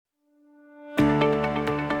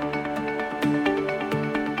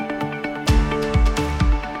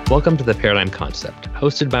Welcome to the Paradigm Concept,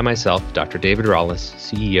 hosted by myself, Dr. David Rawlis,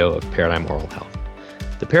 CEO of Paradigm Oral Health.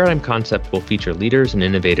 The Paradigm Concept will feature leaders and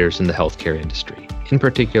innovators in the healthcare industry, in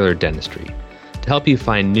particular dentistry, to help you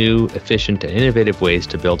find new, efficient, and innovative ways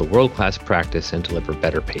to build a world-class practice and deliver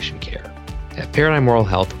better patient care. At Paradigm Oral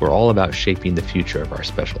Health, we're all about shaping the future of our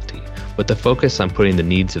specialty, with a focus on putting the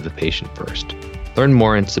needs of the patient first. Learn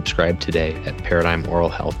more and subscribe today at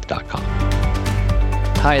paradigmoralhealth.com.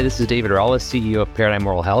 Hi, this is David Rawlis, CEO of Paradigm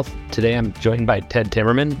Oral Health. Today I'm joined by Ted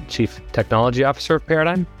Timmerman, Chief Technology Officer of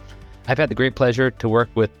Paradigm. I've had the great pleasure to work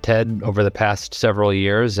with Ted over the past several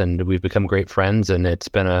years, and we've become great friends, and it's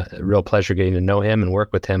been a real pleasure getting to know him and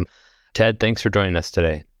work with him. Ted, thanks for joining us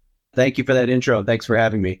today. Thank you for that intro. Thanks for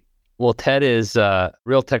having me. Well, Ted is a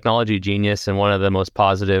real technology genius and one of the most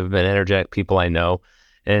positive and energetic people I know,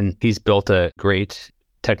 and he's built a great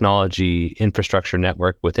technology infrastructure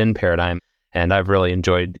network within Paradigm. And I've really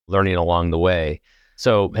enjoyed learning along the way.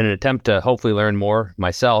 So in an attempt to hopefully learn more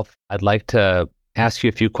myself, I'd like to ask you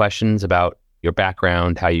a few questions about your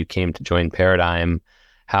background, how you came to join Paradigm,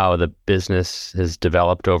 how the business has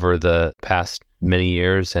developed over the past many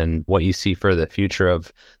years, and what you see for the future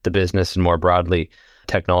of the business and more broadly,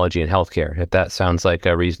 technology and healthcare, if that sounds like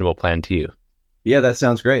a reasonable plan to you. Yeah, that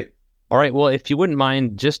sounds great. All right. Well, if you wouldn't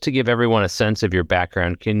mind, just to give everyone a sense of your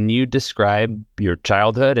background, can you describe your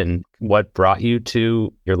childhood and what brought you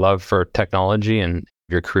to your love for technology and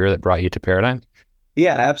your career that brought you to Paradigm?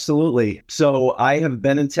 Yeah, absolutely. So I have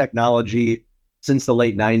been in technology since the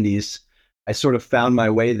late 90s. I sort of found my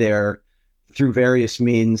way there through various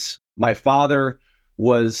means. My father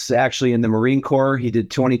was actually in the Marine Corps. He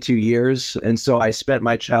did 22 years. And so I spent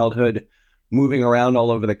my childhood moving around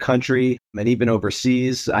all over the country and even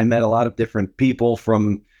overseas. I met a lot of different people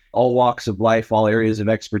from all walks of life, all areas of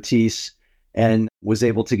expertise, and was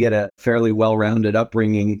able to get a fairly well-rounded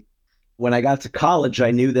upbringing. When I got to college,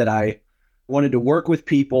 I knew that I wanted to work with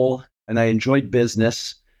people and I enjoyed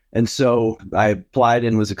business. And so I applied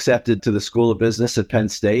and was accepted to the School of Business at Penn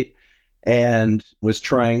State and was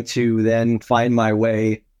trying to then find my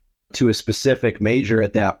way to a specific major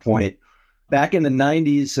at that point. Back in the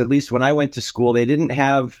 90s, at least when I went to school, they didn't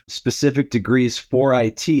have specific degrees for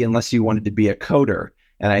IT unless you wanted to be a coder.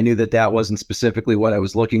 And I knew that that wasn't specifically what I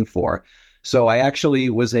was looking for. So I actually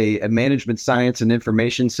was a management science and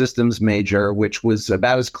information systems major, which was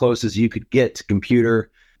about as close as you could get to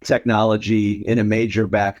computer technology in a major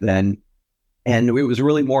back then. And it was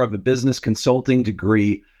really more of a business consulting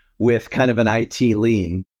degree with kind of an IT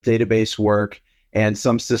lean, database work and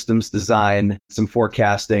some systems design, some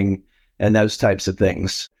forecasting, and those types of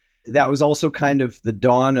things. That was also kind of the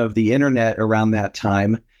dawn of the internet around that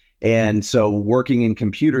time. And so working in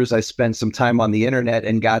computers, I spent some time on the internet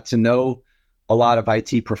and got to know a lot of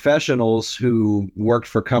IT professionals who worked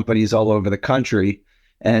for companies all over the country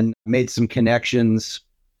and made some connections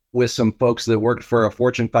with some folks that worked for a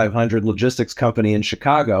Fortune 500 logistics company in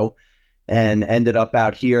Chicago and ended up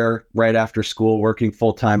out here right after school working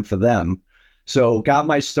full-time for them. So got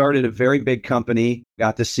my start at a very big company,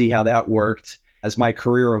 got to see how that worked. As my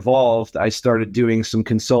career evolved, I started doing some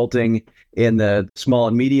consulting in the small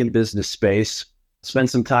and medium business space,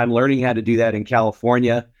 spent some time learning how to do that in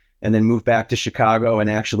California, and then moved back to Chicago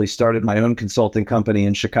and actually started my own consulting company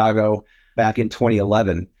in Chicago back in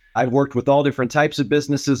 2011. I've worked with all different types of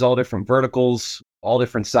businesses, all different verticals, all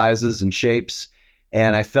different sizes and shapes.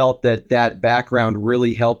 And I felt that that background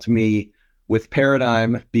really helped me with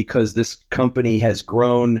Paradigm because this company has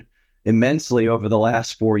grown immensely over the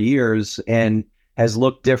last 4 years and has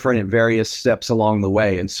looked different at various steps along the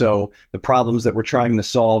way. And so the problems that we're trying to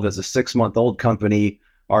solve as a 6-month-old company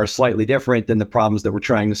are slightly different than the problems that we're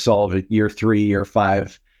trying to solve at year 3, year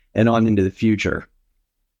 5, and on into the future.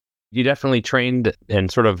 You definitely trained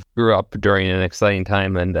and sort of grew up during an exciting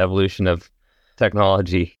time and evolution of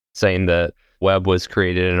technology, saying the web was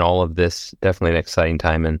created and all of this, definitely an exciting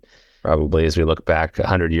time. And probably as we look back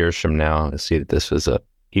 100 years from now, to see that this was a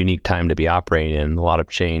unique time to be operating in, a lot of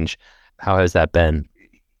change. How has that been?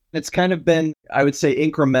 It's kind of been, I would say,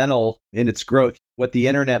 incremental in its growth. What the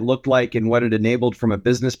internet looked like and what it enabled from a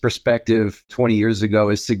business perspective 20 years ago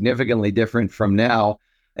is significantly different from now.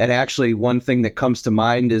 And actually, one thing that comes to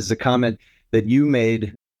mind is a comment that you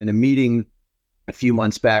made in a meeting a few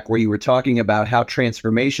months back where you were talking about how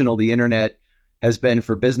transformational the internet has been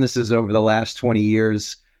for businesses over the last 20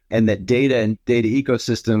 years. And that data and data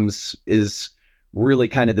ecosystems is really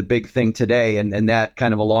kind of the big thing today. And that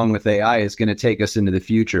kind of along with AI is going to take us into the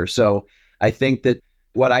future. So I think that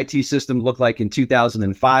what IT systems looked like in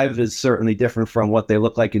 2005 is certainly different from what they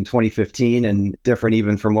look like in 2015 and different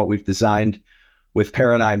even from what we've designed with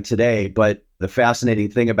Paradigm today. But the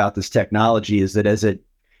fascinating thing about this technology is that as it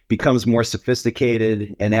becomes more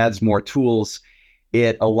sophisticated and adds more tools,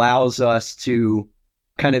 it allows us to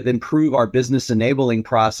kind of improve our business enabling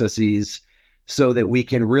processes so that we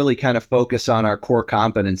can really kind of focus on our core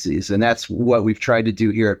competencies. And that's what we've tried to do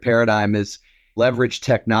here at Paradigm, is leverage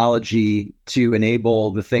technology to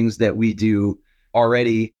enable the things that we do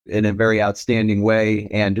already in a very outstanding way,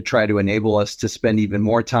 and to try to enable us to spend even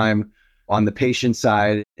more time on the patient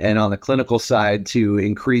side and on the clinical side to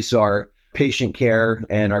increase our patient care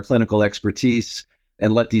and our clinical expertise,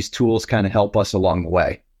 and let these tools kind of help us along the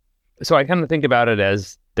way. So I kind of think about it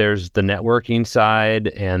as there's the networking side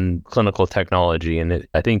and clinical technology. And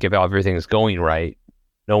I think if everything's going right,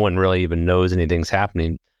 no one really even knows anything's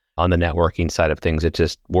happening on the networking side of things. It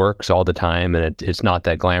just works all the time, and it's not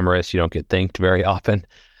that glamorous. You don't get thanked very often.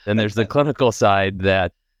 Then there's the clinical side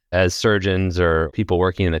that, as surgeons or people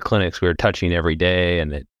working in the clinics, we're touching every day,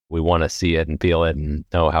 and we want to see it and feel it and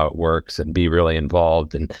know how it works and be really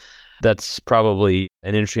involved. And that's probably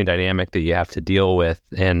an interesting dynamic that you have to deal with.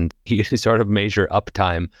 And you sort of measure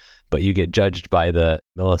uptime, but you get judged by the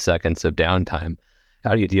milliseconds of downtime.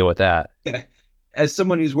 How do you deal with that? As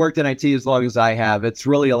someone who's worked in IT as long as I have, it's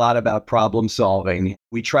really a lot about problem solving.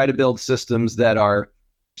 We try to build systems that are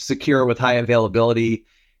secure with high availability,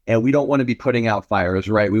 and we don't want to be putting out fires,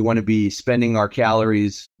 right? We want to be spending our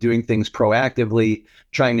calories doing things proactively,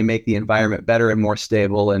 trying to make the environment better and more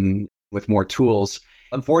stable and with more tools.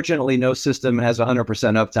 Unfortunately, no system has 100%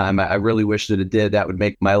 uptime. I really wish that it did. That would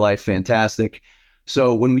make my life fantastic.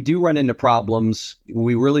 So when we do run into problems,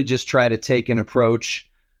 we really just try to take an approach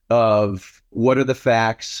of what are the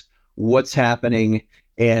facts, what's happening,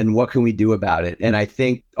 and what can we do about it? And I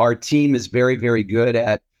think our team is very, very good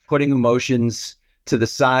at putting emotions to the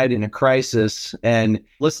side in a crisis and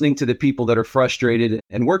listening to the people that are frustrated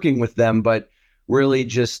and working with them, but really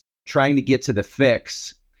just trying to get to the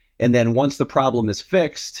fix. And then once the problem is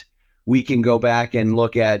fixed, we can go back and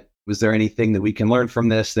look at, was there anything that we can learn from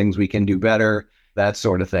this, things we can do better, that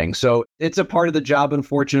sort of thing. So it's a part of the job,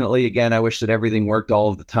 unfortunately. Again, I wish that everything worked all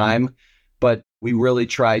of the time, but we really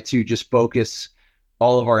try to just focus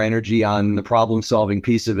all of our energy on the problem-solving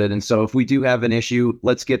piece of it. And so if we do have an issue,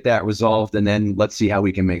 let's get that resolved, and then let's see how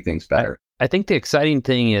we can make things better. I think the exciting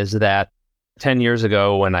thing is that 10 years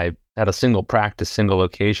ago, when I had a single practice, single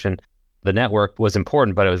location, the network was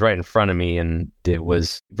important, but it was right in front of me, and it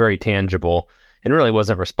was very tangible, and really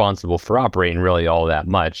wasn't responsible for operating really all that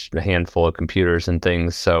much, a handful of computers and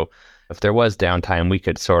things. So if there was downtime, we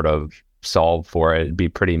could sort of solve for it. It'd be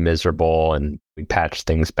pretty miserable, and we patch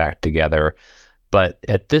things back together. But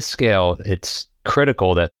at this scale, it's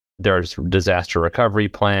critical that there's disaster recovery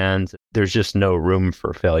plans. There's just no room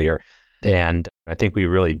for failure. And I think we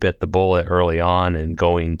really bit the bullet early on in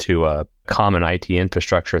going to a common IT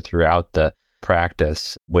infrastructure throughout the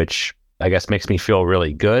practice, which I guess makes me feel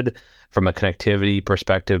really good from a connectivity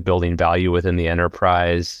perspective, building value within the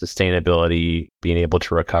enterprise, sustainability, being able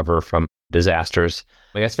to recover from disasters.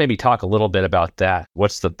 I guess maybe talk a little bit about that.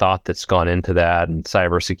 What's the thought that's gone into that, and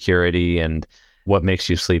cybersecurity, and what makes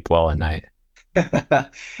you sleep well at night?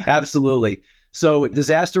 Absolutely. So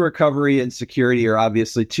disaster recovery and security are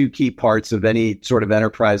obviously two key parts of any sort of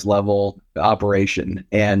enterprise level operation.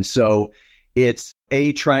 And so it's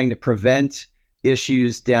A, trying to prevent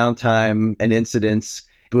issues, downtime, and incidents,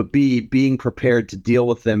 but B, being prepared to deal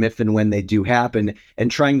with them if and when they do happen, and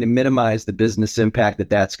trying to minimize the business impact that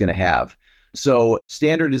that's going to have. So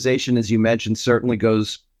standardization, as you mentioned, certainly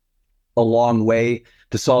goes a long way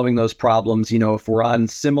to solving those problems. You know, if we're on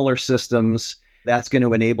similar systems, that's going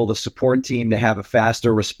to enable the support team to have a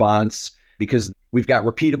faster response because we've got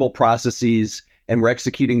repeatable processes and we're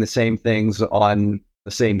executing the same things on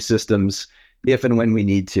the same systems if and when we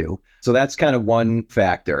need to. So that's kind of one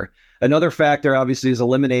factor. Another factor, obviously, is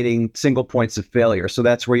eliminating single points of failure. So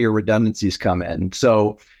that's where your redundancies come in.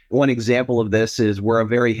 So one example of this is we're a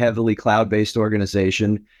very heavily cloud-based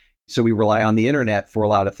organization. So we rely on the internet for a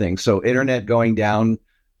lot of things. So internet going down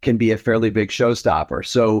can be a fairly big showstopper.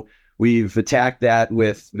 So we've attacked that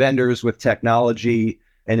with vendors, with technology,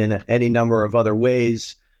 and in any number of other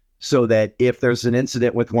ways, so that if there's an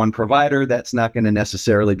incident with one provider, that's not going to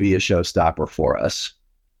necessarily be a showstopper for us.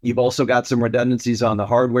 You've also got some redundancies on the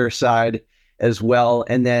hardware side as well.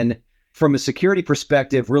 And then from a security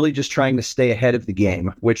perspective, really just trying to stay ahead of the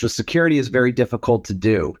game, which with security is very difficult to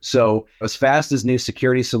do. So as fast as new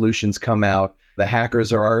security solutions come out, the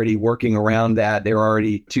hackers are already working around that. They're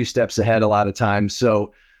already 2 steps ahead a lot of times.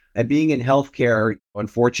 So, and being in healthcare,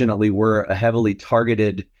 unfortunately, we're a heavily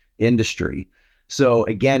targeted industry. So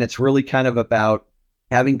again, it's really kind of about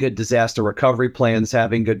having good disaster recovery plans,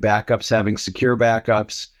 having good backups, having secure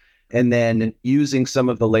backups, and then using some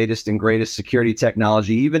of the latest and greatest security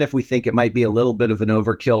technology, even if we think it might be a little bit of an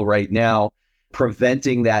overkill right now,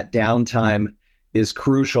 preventing that downtime is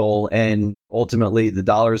crucial. And ultimately, the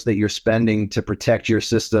dollars that you're spending to protect your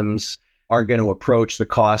systems are going to approach the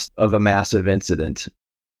cost of a massive incident.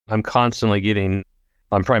 I'm probably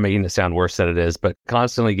making it sound worse than it is, but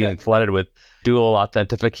constantly getting flooded with dual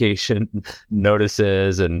authentication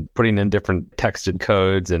notices and putting in different texted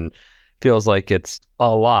codes, and feels like it's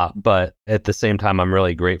a lot. But at the same time, I'm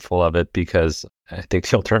really grateful of it because I think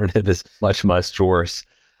the alternative is much, much worse,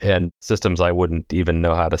 and systems I wouldn't even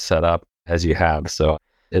know how to set up as you have. So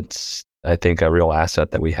it's, I think, a real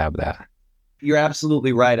asset that we have that. You're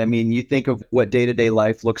absolutely right. I mean, you think of what day-to-day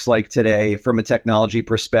life looks like today from a technology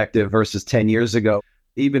perspective versus 10 years ago.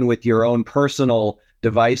 Even with your own personal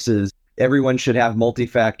devices, everyone should have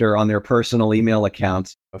multi-factor on their personal email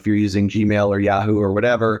accounts. If you're using Gmail or Yahoo or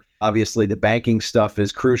whatever, obviously the banking stuff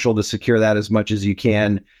is crucial to secure that as much as you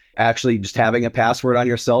can. Actually, just having a password on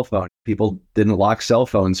your cell phone. People didn't lock cell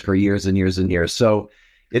phones for years and years and years. So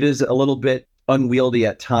it is a little bit unwieldy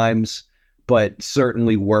at times, but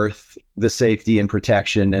certainly worth the safety and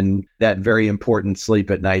protection and that very important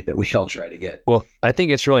sleep at night that we all try to get. Well, I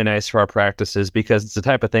think it's really nice for our practices because it's the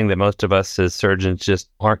type of thing that most of us as surgeons just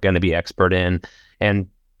aren't going to be expert in, and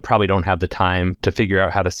probably don't have the time to figure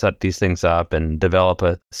out how to set these things up and develop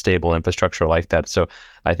a stable infrastructure like that. So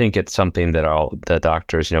I think it's something that all the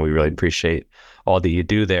doctors, we really appreciate all that you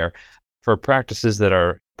do there. For practices that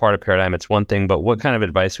are part of Paradigm, it's one thing, but what kind of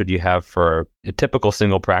advice would you have for a typical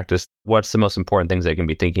single practice? What's the most important things they can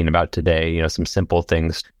be thinking about today? Some simple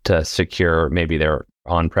things to secure maybe their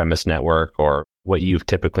on-premise network, or what you've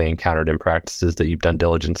typically encountered in practices that you've done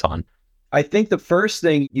diligence on. I think the first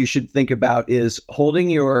thing you should think about is holding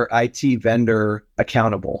your IT vendor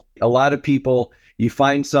accountable. A lot of people, you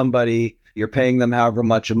find somebody, you're paying them however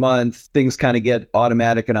much a month, things kind of get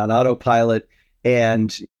automatic and on autopilot.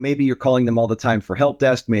 And maybe you're calling them all the time for help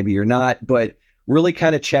desk, maybe you're not, but really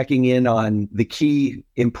kind of checking in on the key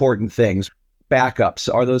important things.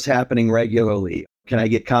 Backups, are those happening regularly? Can I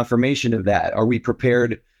get confirmation of that? Are we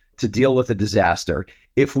prepared to deal with a disaster?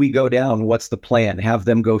 If we go down, what's the plan? Have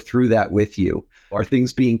them go through that with you. Are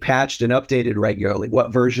things being patched and updated regularly?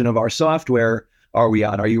 What version of our software are we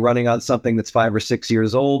on? Are you running on something that's 5 or 6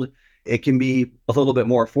 years old? It can be a little bit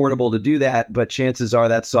more affordable to do that, but chances are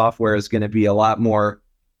that software is going to be a lot more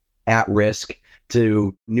at risk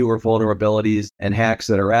to newer vulnerabilities and hacks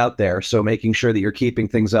that are out there. So making sure that you're keeping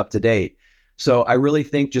things up to date. So I really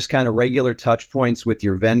think just kind of regular touch points with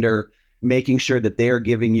your vendor, making sure that they are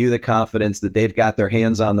giving you the confidence that they've got their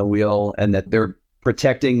hands on the wheel and that they're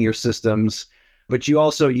protecting your systems. But you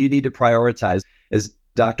need to prioritize. As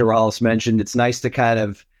Dr. Rollis mentioned, it's nice to kind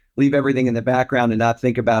of leave everything in the background and not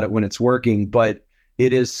think about it when it's working, but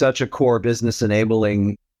it is such a core business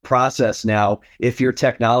enabling process now. If your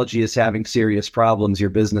technology is having serious problems, your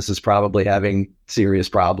business is probably having serious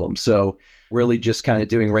problems. So really just kind of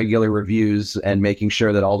doing regular reviews and making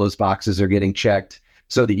sure that all those boxes are getting checked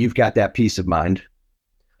so that you've got that peace of mind.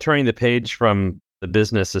 Turning the page from the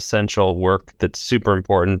business essential work that's super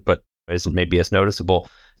important, but isn't maybe as noticeable,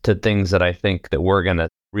 to things that I think that we're going to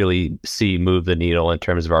really see move the needle in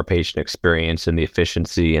terms of our patient experience and the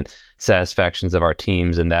efficiency and satisfactions of our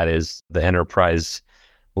teams. And that is the enterprise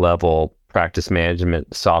level practice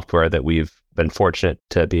management software that we've been fortunate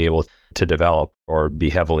to be able to develop or be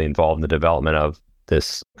heavily involved in the development of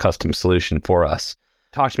this custom solution for us.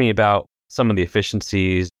 Talk to me about some of the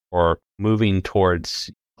efficiencies or moving towards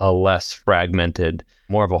a less fragmented,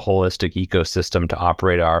 more of a holistic ecosystem to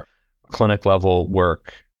operate our clinic level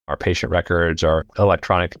work, our patient records, our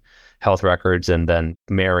electronic health records, and then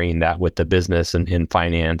marrying that with the business and in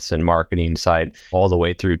finance and marketing side, all the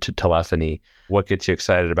way through to telephony. What gets you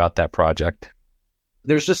excited about that project?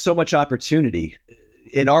 There's just so much opportunity.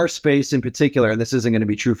 In our space in particular, and this isn't going to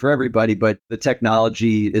be true for everybody, but the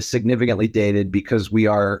technology is significantly dated because we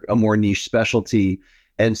are a more niche specialty.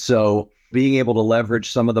 And so being able to leverage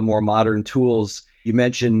some of the more modern tools, you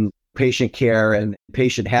mentioned patient care and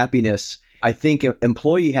patient happiness. I think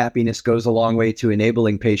employee happiness goes a long way to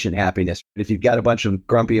enabling patient happiness. If you've got a bunch of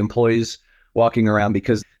grumpy employees walking around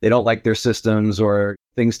because they don't like their systems or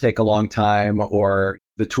things take a long time or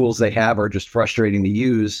the tools they have are just frustrating to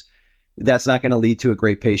use, that's not going to lead to a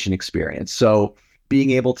great patient experience. So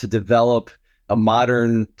being able to develop a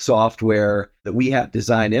modern software that we have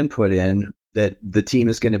design input in, that the team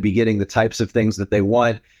is going to be getting the types of things that they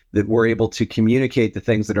want, that we're able to communicate the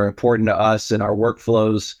things that are important to us in our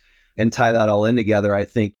workflows and tie that all in together, I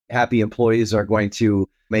think happy employees are going to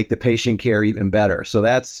make the patient care even better. So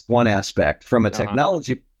that's one aspect. From a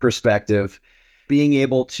technology perspective, being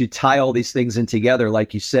able to tie all these things in together,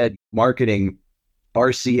 like you said, marketing,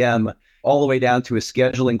 RCM, all the way down to a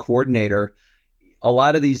scheduling coordinator, a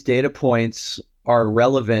lot of these data points are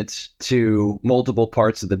relevant to multiple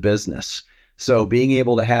parts of the business. So being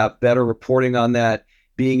able to have better reporting on that,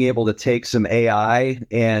 being able to take some AI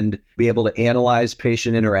and be able to analyze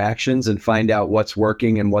patient interactions and find out what's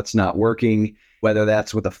working and what's not working, whether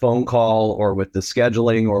that's with a phone call or with the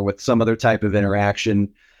scheduling or with some other type of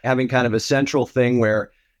interaction, having kind of a central thing where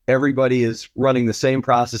everybody is running the same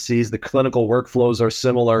processes, the clinical workflows are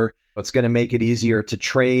similar. It's going to make it easier to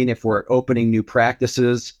train if we're opening new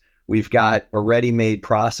practices. We've got a ready-made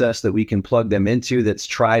process that we can plug them into that's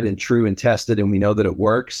tried and true and tested, and we know that it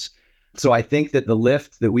works. So I think that the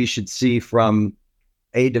lift that we should see from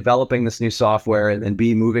A, developing this new software, and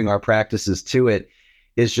B, moving our practices to it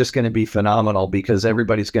is just going to be phenomenal because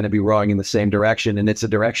everybody's going to be rowing in the same direction, and it's a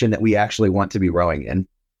direction that we actually want to be rowing in.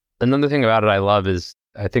 Another thing about it I love is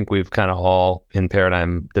I think we've kind of all in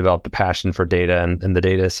Paradigm developed a passion for data, and the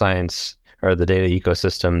data science or the data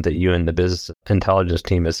ecosystem that you and the business intelligence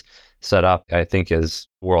team has set up, I think is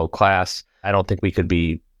world class. I don't think we could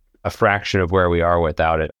be a fraction of where we are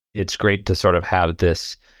without it. It's great to sort of have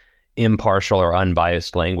this impartial or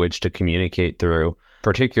unbiased language to communicate through,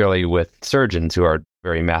 particularly with surgeons who are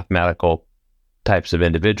very mathematical types of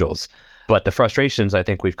individuals. But the frustrations I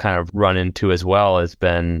think we've kind of run into as well has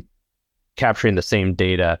been capturing the same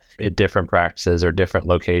data at different practices or different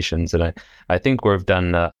locations. And I think we've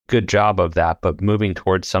done a good job of that, but moving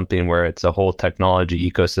towards something where it's a whole technology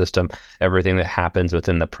ecosystem, everything that happens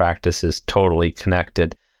within the practice is totally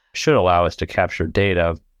connected, should allow us to capture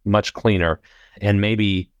data much cleaner and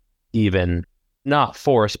maybe even not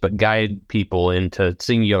force, but guide people into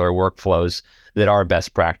singular workflows that are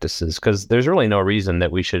best practices. Because there's really no reason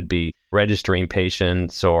that we should be registering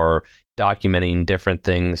patients or documenting different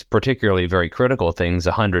things, particularly very critical things,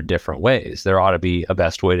 100 different ways. There ought to be a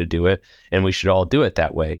best way to do it, and we should all do it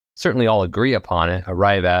that way. Certainly all agree upon it,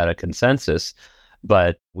 arrive at a consensus,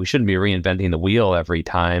 but we shouldn't be reinventing the wheel every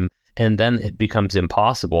time. And then it becomes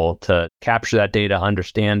impossible to capture that data,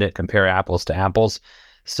 understand it, compare apples to apples.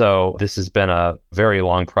 So this has been a very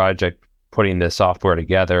long project, putting this software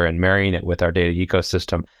together and marrying it with our data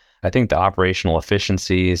ecosystem. I think the operational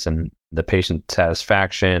efficiencies and the patient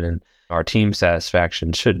satisfaction and our team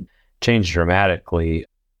satisfaction should change dramatically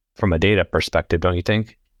from a data perspective, don't you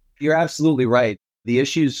think? You're absolutely right. The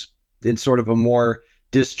issues in sort of a more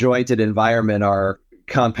disjointed environment are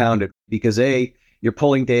compounded because A, you're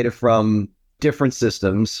pulling data from different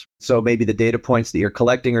systems. So maybe the data points that you're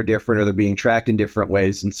collecting are different or they're being tracked in different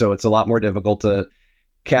ways. And so it's a lot more difficult to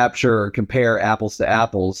capture or compare apples to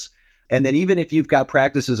apples. And then even if you've got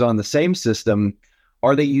practices on the same system,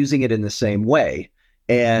 are they using it in the same way?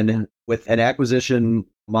 And with an acquisition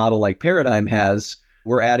model like Paradigm has,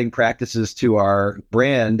 we're adding practices to our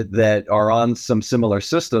brand that are on some similar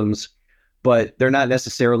systems, but they're not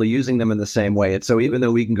necessarily using them in the same way. And so even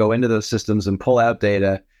though we can go into those systems and pull out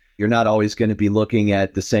data, you're not always going to be looking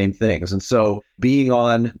at the same things. And so being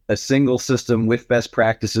on a single system with best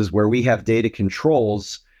practices where we have data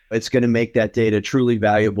controls, it's going to make that data truly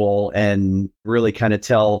valuable and really kind of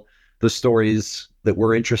tell the stories that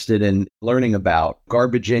we're interested in learning about.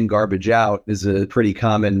 Garbage in, garbage out is a pretty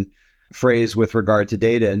common phrase with regard to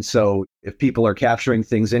data. And so if people are capturing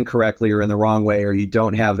things incorrectly or in the wrong way, or you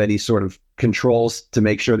don't have any sort of controls to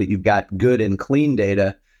make sure that you've got good and clean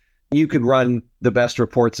data, you could run the best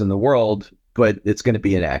reports in the world, but it's going to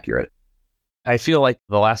be inaccurate. I feel like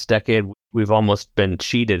the last decade, we've almost been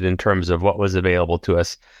cheated in terms of what was available to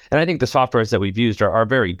us. And I think the softwares that we've used are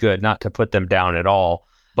very good, not to put them down at all,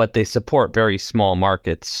 but they support very small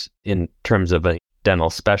markets in terms of a dental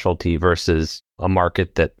specialty versus a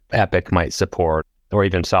market that Epic might support, or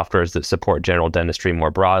even softwares that support general dentistry more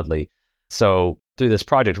broadly. So through this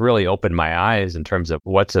project really opened my eyes in terms of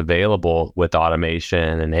what's available with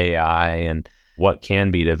automation and AI and what can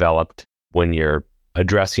be developed when you're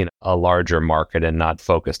addressing a larger market and not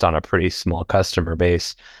focused on a pretty small customer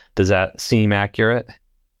base. Does that seem accurate?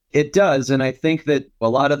 It does. And I think that a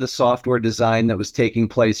lot of the software design that was taking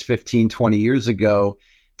place 15, 20 years ago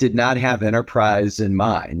did not have enterprise in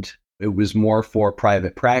mind. It was more for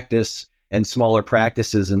private practice and smaller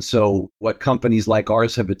practices. And so what companies like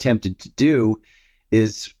ours have attempted to do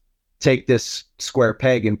is take this square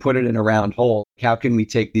peg and put it in a round hole. How can we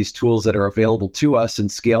take these tools that are available to us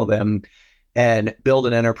and scale them and build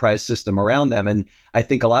an enterprise system around them? And I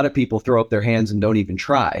think a lot of people throw up their hands and don't even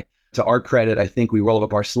try. To our credit, I think we rolled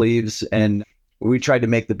up our sleeves and we tried to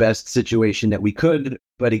make the best situation that we could.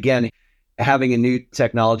 But again, having a new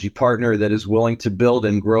technology partner that is willing to build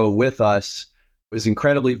and grow with us was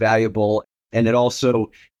incredibly valuable. And it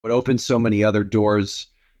also would open so many other doors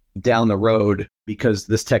down the road because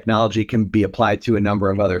this technology can be applied to a number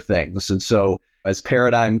of other things. And so as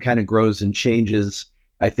paradigm kind of grows and changes,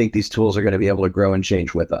 I think these tools are going to be able to grow and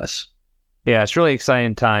change with us. Yeah, it's really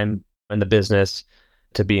exciting time in the business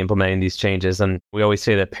to be implementing these changes. And we always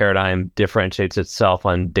say that Paradigm differentiates itself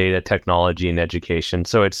on data, technology, and education.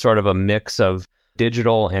 So it's sort of a mix of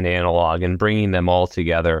digital and analog and bringing them all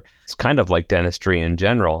together. It's kind of like dentistry in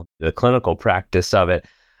general, the clinical practice of it.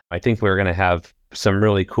 I think we're going to have some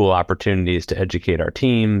really cool opportunities to educate our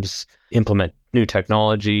teams, implement new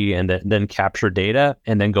technology, and then capture data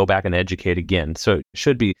and then go back and educate again. So it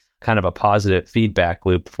should be kind of a positive feedback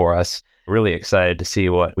loop for us. Really excited to see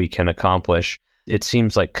what we can accomplish. It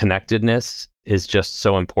seems like connectedness is just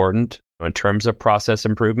so important in terms of process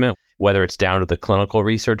improvement, whether it's down to the clinical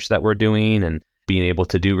research that we're doing and being able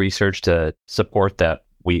to do research to support that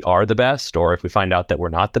we are the best, or if we find out that we're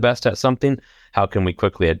not the best at something, how can we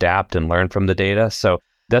quickly adapt and learn from the data? So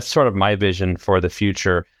that's sort of my vision for the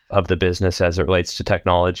future of the business as it relates to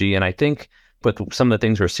technology. And I think with some of the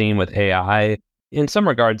things we're seeing with AI, in some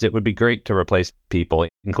regards, it would be great to replace people,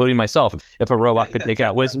 including myself. If a robot could take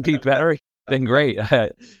out wisdom teeth better, then great.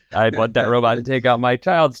 I'd want that robot to take out my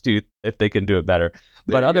child's tooth if they can do it better.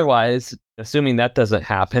 But otherwise, assuming that doesn't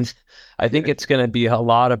happen, I think it's going to be a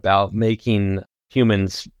lot about making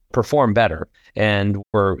humans perform better. And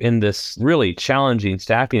we're in this really challenging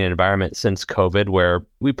staffing environment since COVID, where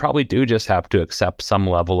we probably do just have to accept some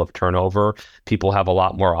level of turnover. People have a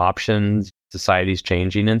lot more options. Society's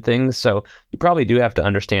changing and things. So we probably do have to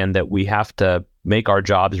understand that we have to make our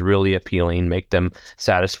jobs really appealing, make them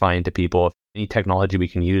satisfying to people. If any technology we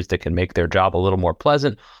can use that can make their job a little more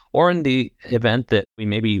pleasant, or in the event that we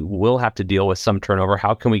maybe will have to deal with some turnover,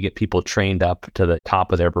 how can we get people trained up to the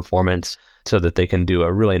top of their performance so that they can do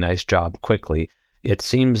a really nice job quickly? It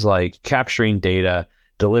seems like capturing data,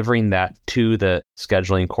 delivering that to the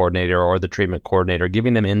scheduling coordinator or the treatment coordinator,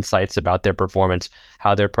 giving them insights about their performance,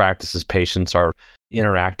 how their practices patients are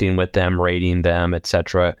interacting with them, rating them, et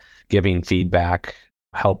cetera, giving feedback,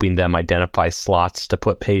 helping them identify slots to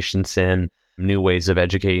put patients in, new ways of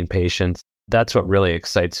educating patients. That's what really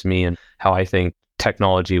excites me and how I think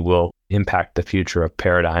technology will impact the future of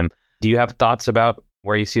Paradigm. Do you have thoughts about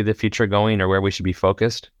where you see the future going or where we should be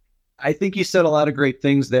focused? I think you said a lot of great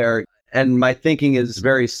things there. And my thinking is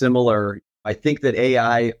very similar. I think that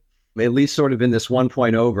AI, at least sort of in this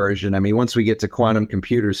 1.0 version, I mean, once we get to quantum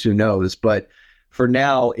computers, who knows? But for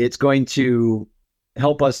now, it's going to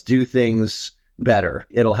help us do things better.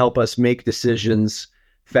 It'll help us make decisions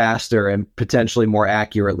faster and potentially more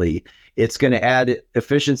accurately. It's going to add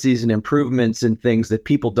efficiencies and improvements in things that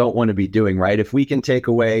people don't want to be doing, right? If we can take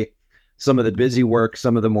away some of the busy work,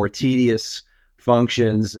 some of the more tedious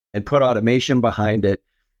functions, and put automation behind it,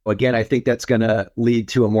 again, I think that's going to lead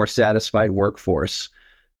to a more satisfied workforce.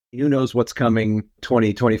 Who knows what's coming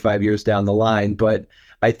 20, 25 years down the line. But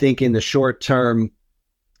I think in the short term,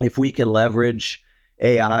 if we can leverage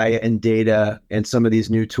AI and data and some of these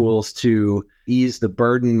new tools to ease the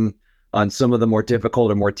burden on some of the more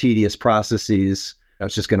difficult or more tedious processes,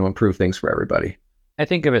 it's just going to improve things for everybody. I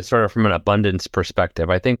think of it sort of from an abundance perspective.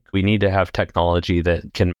 I think we need to have technology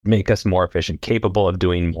that can make us more efficient, capable of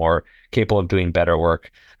doing more, capable of doing better work.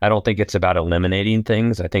 I don't think it's about eliminating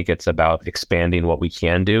things. I think it's about expanding what we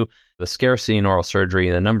can do. The scarcity in oral surgery,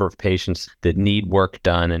 the number of patients that need work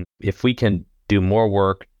done, and if we can do more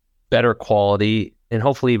work, better quality, and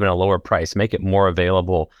hopefully even a lower price, make it more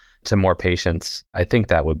available to more patients, I think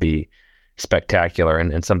that would be spectacular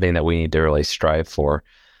and something that we need to really strive for.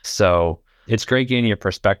 So it's great getting your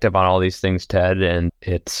perspective on all these things, Ted, and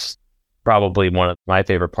it's probably one of my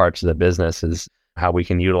favorite parts of the business is how we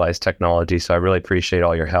can utilize technology. So I really appreciate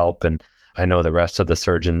all your help, and I know the rest of the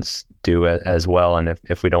surgeons do as well. And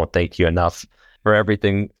if we don't thank you enough for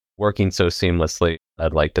everything working so seamlessly,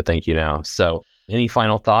 I'd like to thank you now. So any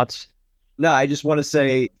final thoughts? No, I just want to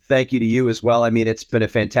say thank you to you as well. I mean, it's been a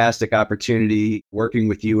fantastic opportunity working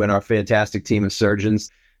with you and our fantastic team of surgeons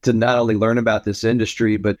to not only learn about this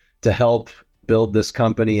industry, but to help build this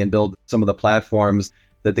company and build some of the platforms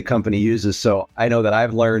that the company uses. So I know that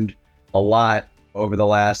I've learned a lot over the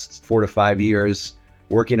last 4 to 5 years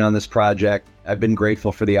working on this project. I've been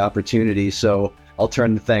grateful for the opportunity. So I'll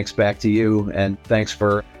turn the thanks back to you, and thanks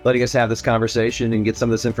for letting us have this conversation and get some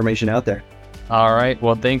of this information out there. All right.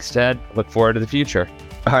 Well, thanks, Ted. Look forward to the future.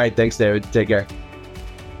 All right. Thanks, David. Take care.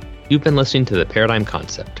 You've been listening to The Paradigm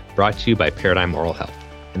Concept, brought to you by Paradigm Oral Health,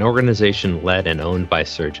 an organization led and owned by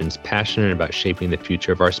surgeons passionate about shaping the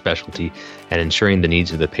future of our specialty and ensuring the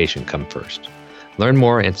needs of the patient come first. Learn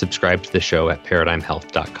more and subscribe to the show at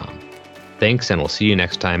paradigmhealth.com. Thanks, and we'll see you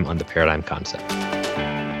next time on The Paradigm Concept.